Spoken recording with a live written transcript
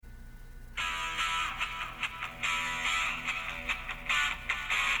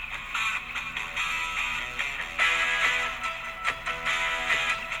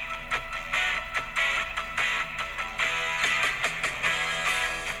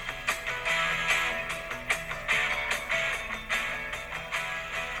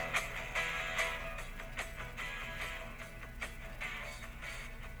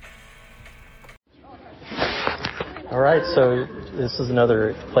right, so this is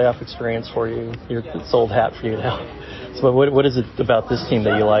another playoff experience for you. It's old hat for you now. So what is it about this team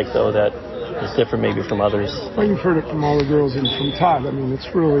that you like, though, that is different maybe from others? Well, you've heard it from all the girls and from Todd. I mean, it's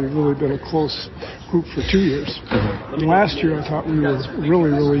really been a close group for 2 years. And last year I thought we were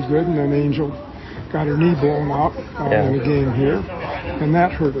really good, and then Angel got her knee blown out in a game here, and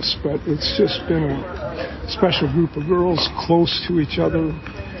that hurt us. But it's just been a special group of girls, close to each other,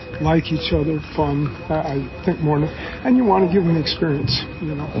 like each other, fun. I think more, and you want to give them experience.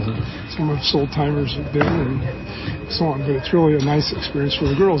 Some of us old timers have been and so on, but it's really a nice experience for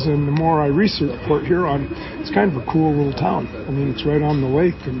the girls. And the more I research Port Huron, it's kind of a cool little town. I mean, it's right on the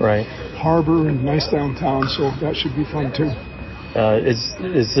lake and harbor and nice downtown, so that should be fun too.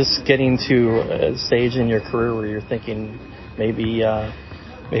 Is this getting to a stage in your career where you're thinking maybe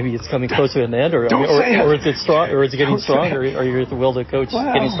it's coming close to an end, or is it strong, or is it getting stronger? Are you the will to coach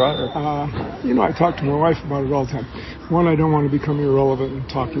getting stronger? I talk to my wife about it all the time. One, I don't want to become irrelevant in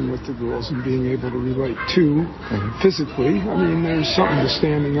talking with the girls and being able to relate to physically. I mean, there's something to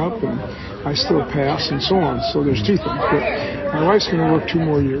standing up, and I still pass and so on. So there's two things. But my wife's going to work 2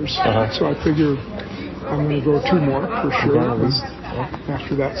 more years, so I figure I'm going to go 2 more for sure.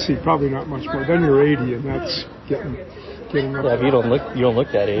 After that, probably not much more. Then you're 80, and that's getting up. Yeah, but you don't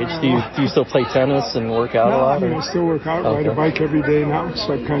look that age. Do you still play tennis and work out a lot? I mean, I still work out, ride a bike every day now.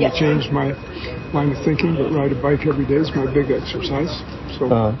 So I've kind of changed my line of thinking, but ride a bike every day is my big exercise.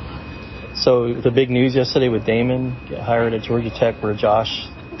 So the big news yesterday with Damon hired at Georgia Tech, where Josh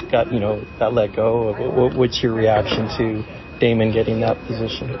got let go. What's your reaction to Damon getting that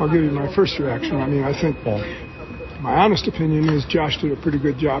position? I'll give you my first reaction. I mean, I think my honest opinion is Josh did a pretty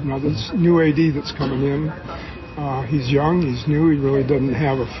good job. Now, this new AD that's coming in, he's young, he's new, he really doesn't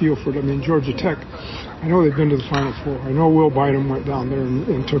have a feel for it. I mean, Georgia Tech, I know they've been to the Final Four. I know Will Bynum went down there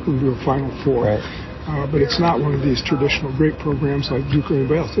and took them to a Final Four. But it's not one of these traditional great programs like Duke or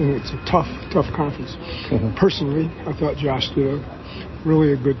anybody else, and it's a tough conference. Personally, I thought Josh did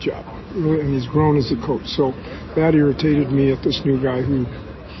really a good job, and he's grown as a coach. So that irritated me at this new guy who,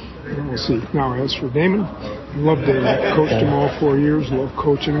 we'll see. Now, as for Damon, I love Damon. Coached him all 4 years, love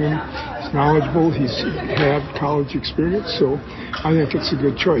coaching him. He's knowledgeable. He's had college experience, so I think it's a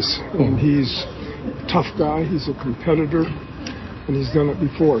good choice. And he's a tough guy. He's a competitor, and he's done it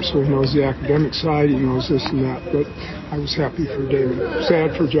before, so he knows the academic side. He knows this and that. But I was happy for Damon.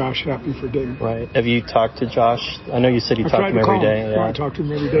 Sad for Josh, happy for Damon. Right. Have you talked to Josh? I know you said you talked to him every day. I talk to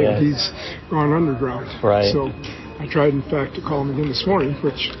him every day. He's gone underground. Right. So I tried, in fact, to call him again this morning,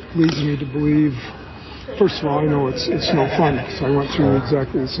 which leads me to believe, first of all, I know it's no fun, so I went through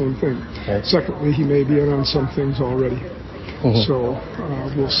exactly the same thing. Secondly, he may be in on some things already. So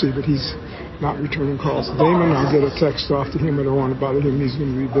we'll see, but he's not returning calls. Damon, I'll get a text off to him. I don't want to bother him. He's going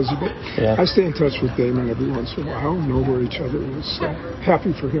to be busy, but I stay in touch with Damon every once in a while, know where each other is.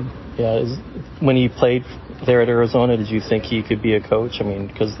 Happy for him. Yeah. When he played there at Arizona, did you think he could be a coach? I mean,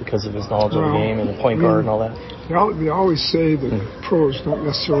 because of his knowledge of the game and the point guard and all that? They always say that pros don't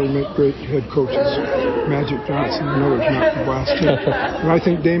necessarily make great head coaches. Magic Johnson, another's not the last team. And I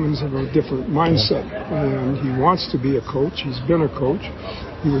think Damon's in a different mindset, and he wants to be a coach. He's been a coach.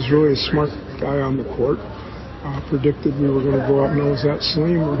 He was really a smart guy on the court. Predicted we were going to go up. No, was that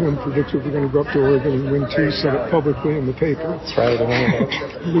Salim or him? Predicted we were going to go up to Oregon and win 2. Said it publicly in the paper. That's right. I remember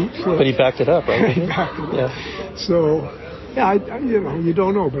that. But he backed it up, right? He backed it up. So, you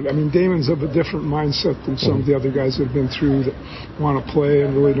don't know. But, I mean, Damon's of a different mindset than some of the other guys that have been through that want to play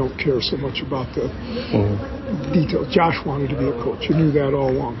and really don't care so much about the details. Josh wanted to be a coach. You knew that all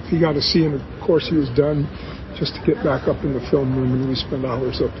along. If he got a C, and of course he was done just to get back up in the film room, and we spend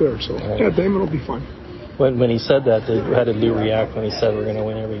hours up there. So, Damon will be fine. When he said that, how did Lou react when he said we're going to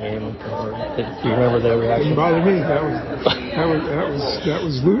win every game? Do you remember that reaction? Didn't bother me. That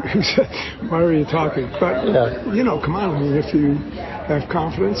was Lou who said, "Why are you talking?" But come on. I mean, if you have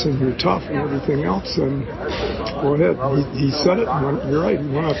confidence and you're tough and everything else, then go ahead. He said it. And you're right. He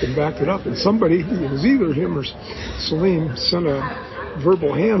went up and backed it up. And somebody, it was either him or Salim, sent a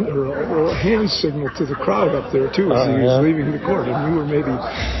verbal hand or a hand signal to the crowd up there too as he was leaving the court, and you were maybe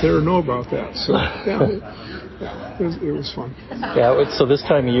there to know about that. So it was fun. Yeah. So this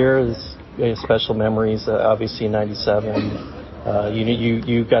time of year is special memories. Obviously, in '97,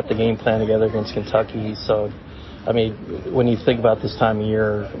 you got the game plan together against Kentucky. So, I mean, when you think about this time of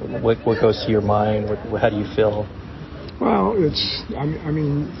year, what goes to your mind? How do you feel? Well, I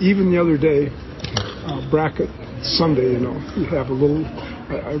mean, even the other day, bracket Sunday, you have a little,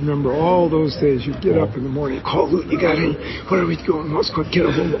 I remember all those days, you get up in the morning, you call Luke, you got any, where are we going, let's go get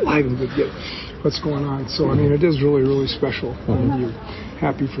a hold of live and get what's going on. So, I mean, it is really, really special when you're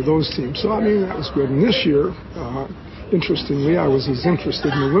happy for those teams. So, I mean, that was good. And this year, interestingly, I was as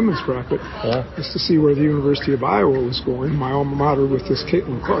interested in the women's bracket just to see where the University of Iowa was going. My alma mater with this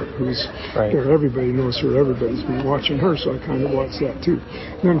Caitlin Clark, who's everybody knows her, everybody's been watching her, so I kind of watched that too.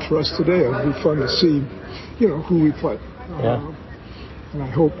 And then for us today, it'd be fun to see, who we play. And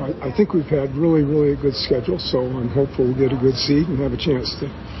I think we've had really, really a good schedule, so I'm hopeful we'll get a good seed and have a chance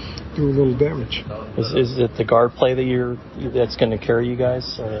to do a little damage. Is it the guard play that's going to carry you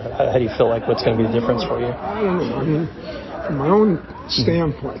guys? Or how do you feel like what's going to be the difference for you? I don't know. I mean, from my own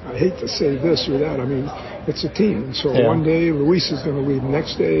standpoint, I hate to say this or that. I mean, it's a team. And so one day Luis is going to leave.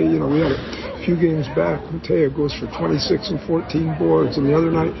 Next day, we had a few games back. Mateo goes for 26 and 14 boards. And the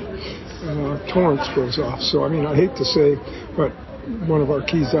other night, Torrance goes off. So, I mean, I hate to say, but one of our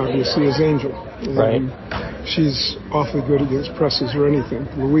keys obviously is Angel. She's awfully good against presses or anything.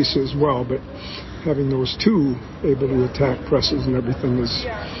 Luis as well, but having those two able to attack presses and everything is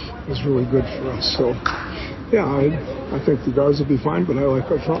really good for us. So, I think the guards will be fine, but I like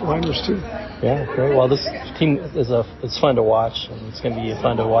our frontliners too. Yeah, great. Well, this team it's fun to watch, and it's going to be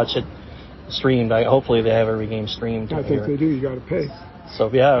fun to watch it streamed. Hopefully they have every game streamed. I think they do. You got to pay. So,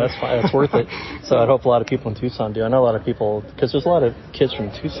 that's fine. That's worth it. So I hope a lot of people in Tucson do. I know a lot of people, because there's a lot of kids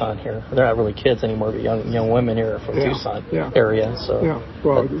from Tucson here. They're not really kids anymore, but young women here from Tucson area. So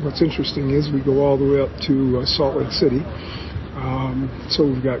well, what's interesting is we go all the way up to Salt Lake City.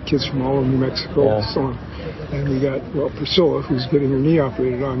 So we've got kids from all of New Mexico and so on. And we got, Priscilla, who's getting her knee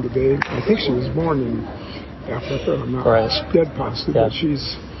operated on today. I think she was born in Africa. I'm not dead positive, but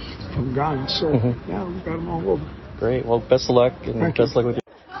she's from Ghana. So, we've got them all over. Great. Well, best of luck, and best of luck with you.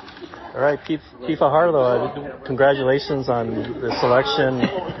 All right, Fajardo, congratulations on the selection.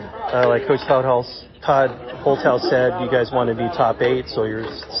 Like Coach Todd Holthouse said, you guys want to be top 8, so you're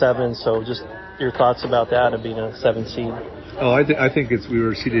 7. So just your thoughts about that and being a 7 seed. Oh, I think we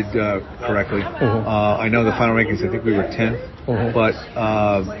were seated correctly. I know the final rankings, I think we were 10th, but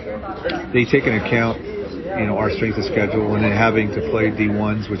they take into account our strength of schedule, and then having to play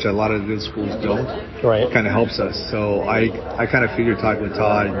D1s, which a lot of those schools don't, kind of helps us. So I kind of figured talking with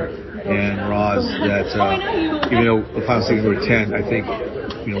Todd and Roz that even though the final season we were 10, I think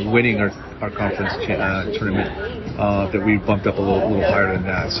winning our conference tournament that we bumped up a little higher than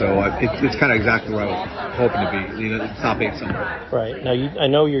that. So it's kind of exactly where I was hoping to be. It's not big somewhere. Right. Now I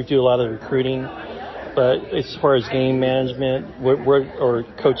know you do a lot of recruiting. But as far as game management or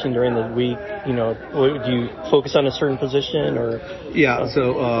coaching during the week, do you focus on a certain position or? Yeah,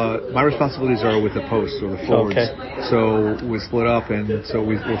 so my responsibilities are with the posts or the forwards. So we split up, and so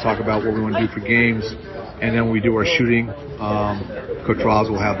we'll talk about what we want to do for games, and then we do our shooting. Coach Roz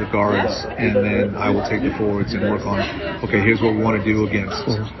will have the guards, and then I will take the forwards and work on, here's what we want to do against.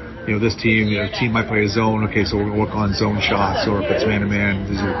 This team, team might play a zone. Okay, so we're going to work on zone shots, or if it's man-to-man,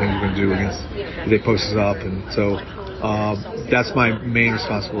 these are the things we're going to do against if they post us up. And so that's my main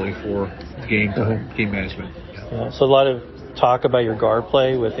responsibility for game management. So a lot of talk about your guard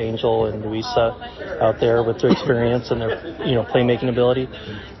play with Angel and Luisa out there with their experience and their playmaking ability.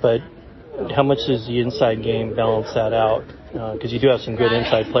 But how much does the inside game balance that out? Because you do have some good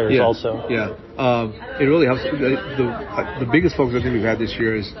inside players also. It really helps. The biggest focus I think we've had this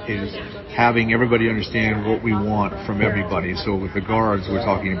year is having everybody understand what we want from everybody. So with the guards, we're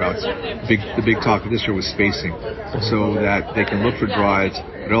talking about the big talk this year was spacing, so that they can look for drives.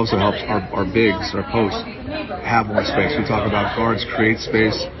 It also helps our bigs, our posts, have more space. We talk about guards create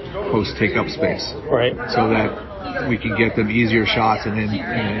space, posts take up space, so that we can get them easier shots, and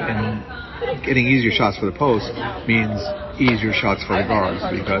getting easier shots for the post means easier shots for the guards,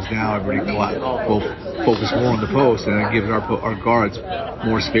 because now everybody will focus more on the post, and it gives our guards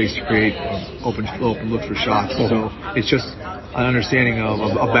more space to create open looks for shots. So it's just an understanding of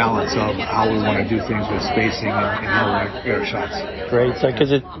a balance of how we want to do things with spacing and how we want to create our shots. Great,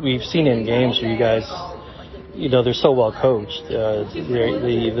 because we've seen in games where you guys, they're so well coached.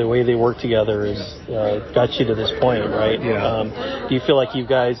 The way they work together is got you to this point, right? Do you feel like you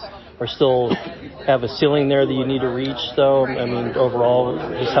guys are still have a ceiling there that you need to reach, though? I mean, overall,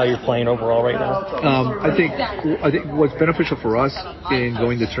 just how you're playing overall right now? I think what's beneficial for us in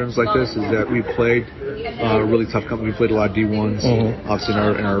going to terms like this is that we played a really tough company. We played a lot of D1s, obviously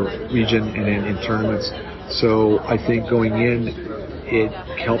in our region and in tournaments. So I think going in, it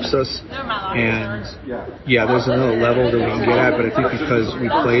helps us, and there's another level that we can get at, but I think because we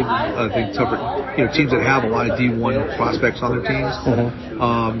played tougher, teams that have a lot of D1 prospects on their teams,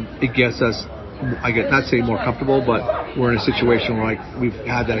 it gets us, not say more comfortable, but we're in a situation where we've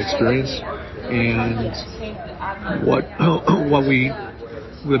had that experience, and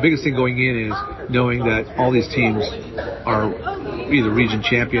the biggest thing going in is knowing that all these teams are either region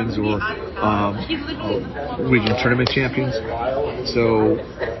champions or regional tournament champions. So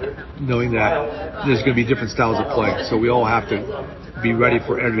knowing that there's going to be different styles of play, so we all have to be ready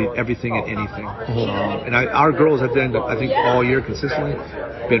for everything and anything. And our girls have been, I think, all year consistently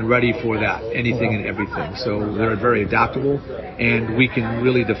been ready for that, anything and everything. So they're very adaptable, and we can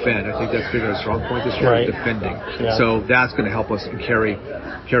really defend. I think that's been our strong point this year, is defending. Yeah. So that's going to help us and carry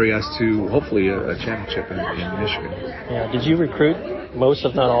us to hopefully a championship in Michigan. Yeah. Did you recruit most,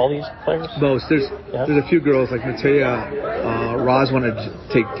 if not all, these players? Most. There's a few girls like Matea. Roz wanted to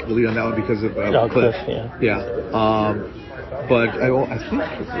take the lead on that one because of Cliff. Yeah. But I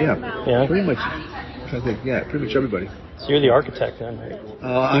think, pretty much. I'm trying to think, pretty much everybody. So you're the architect then,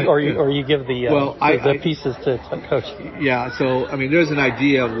 right? Or you give the pieces to coach. Yeah. So I mean, there's an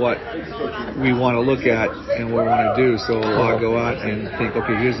idea of what we want to look at and what we want to do. So I'll go out and think,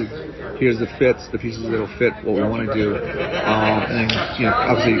 okay, here's the fits, the pieces that'll fit what we want to do, and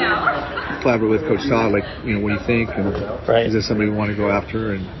obviously collaborate with Coach Todd. Like, what do you think? And is this somebody we want to go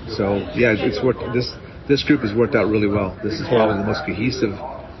after? And so it's worked. This group has worked out really well. This is probably the most cohesive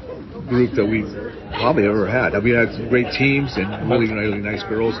group that we've probably ever had. We had some great teams and really, really nice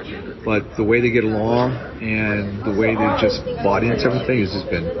girls, but the way they get along and the way they just bought into everything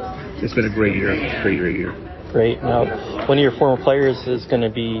it's been a great year. Great. Now, one of your former players is going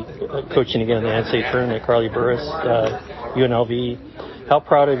to be coaching again in the NCAA tournament, Carly Burris, UNLV. How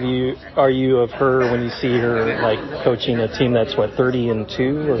proud are you of her when you see her coaching a team that's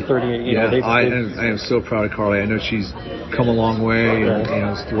 30-2 or 30? I am so proud of Carly. I know she's come a long way,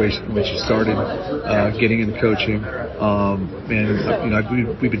 and it's the way when she started getting into coaching. And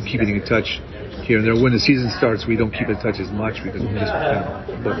we've been keeping in touch here and there. When the season starts, we don't keep in touch as much because we just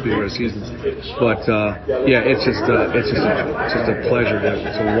both do our seasons. But it's just a pleasure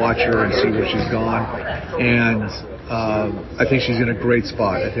to watch her and see where she's gone. And I think she's in a great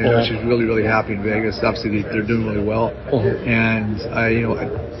spot. I think she's really, really happy in Vegas. Obviously, they're doing really well, and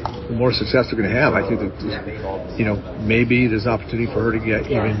the more success they're going to have, I think that maybe there's an opportunity for her to get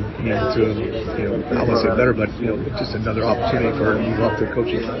even to I won't say better, but just another opportunity for her to move up to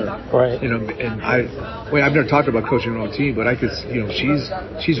coaching. Right. And I've never talked about coaching her own team, but I could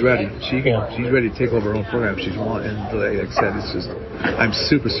she's ready. She's ready to take over her own program if she's want. And like I said, it's just I'm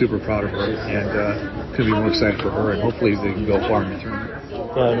super, super proud of her, and couldn't be more excited for her. And hopefully they can go far in the tournament.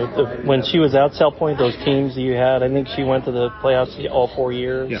 Yeah, when she was out South Point, those teams that you had, I think she went to the playoffs all 4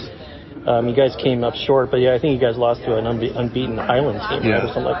 years. Yeah. You guys came up short, but I think you guys lost to an unbeaten Highland team, right, or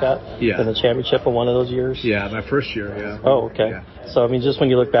something like that. Yeah. In the championship in one of those years. Yeah, my first year. Yeah. Oh, okay. Yeah. So just when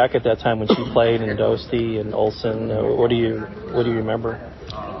you look back at that time when she played and Dosti and Olsen, what do you remember?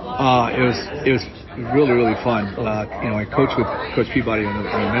 It was really, really fun. I coached with Coach Peabody on the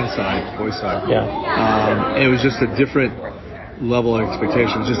men's side, boys side. Yeah. It was just a different level of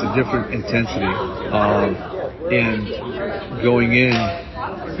expectation. It was just a different intensity. And going in,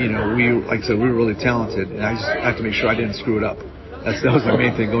 like I said, we were really talented, and I just had to make sure I didn't screw it up. That was my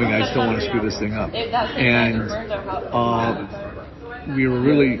main thing. Going in, I just don't want to screw this thing up. And we were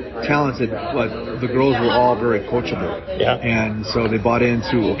really talented, but the girls were all very coachable. Yeah. And so they bought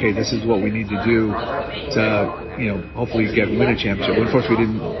into, okay, this is what we need to do to, hopefully win a championship. Unfortunately,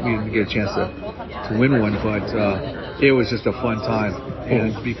 we didn't get a chance to win one, but it was just a fun time,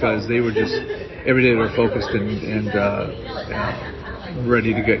 and because they were just every day they were focused and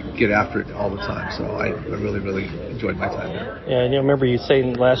ready to get after it all the time. So I really, really enjoyed my time there. Yeah, and I remember you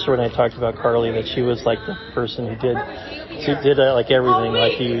saying last year when I talked about Carly that she was like the person who did like everything.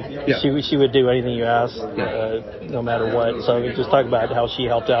 Like she would do anything you asked, no matter what. So just talk about how she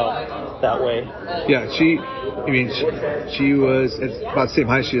helped out that way. Yeah, she was about the same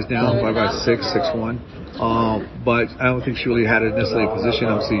height she is now, probably about 6'1". But I don't think she really had a necessarily a position.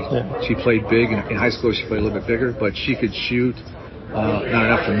 Obviously, she played big. In high school, she played a little bit bigger, but she could shoot. Not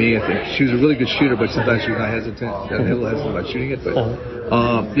enough for me, I think. She was a really good shooter, but sometimes she was not hesitant, a little hesitant about shooting it. But,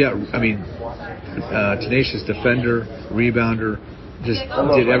 tenacious defender, rebounder, just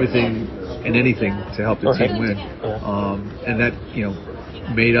did everything and anything to help the team win. And that,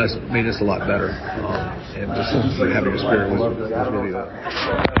 made us a lot better. And just having her spirit was really a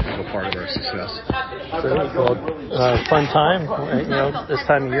part of our success. Great. Well, fun time, this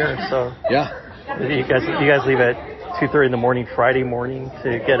time of year. So yeah, you guys leave at 2:30 in the morning Friday morning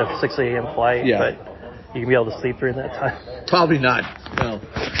to get a 6 a.m. flight. Yeah. But you can be able to sleep during that time. Probably not. No.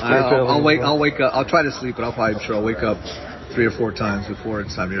 I'll wake up. I'll try to sleep, but I'm sure I'll wake up 3 or 4 times before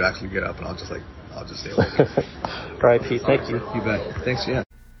it's time to actually get up, and I'll just stay awake. All right, Pete. Thank you. You bet. Thanks. Yeah.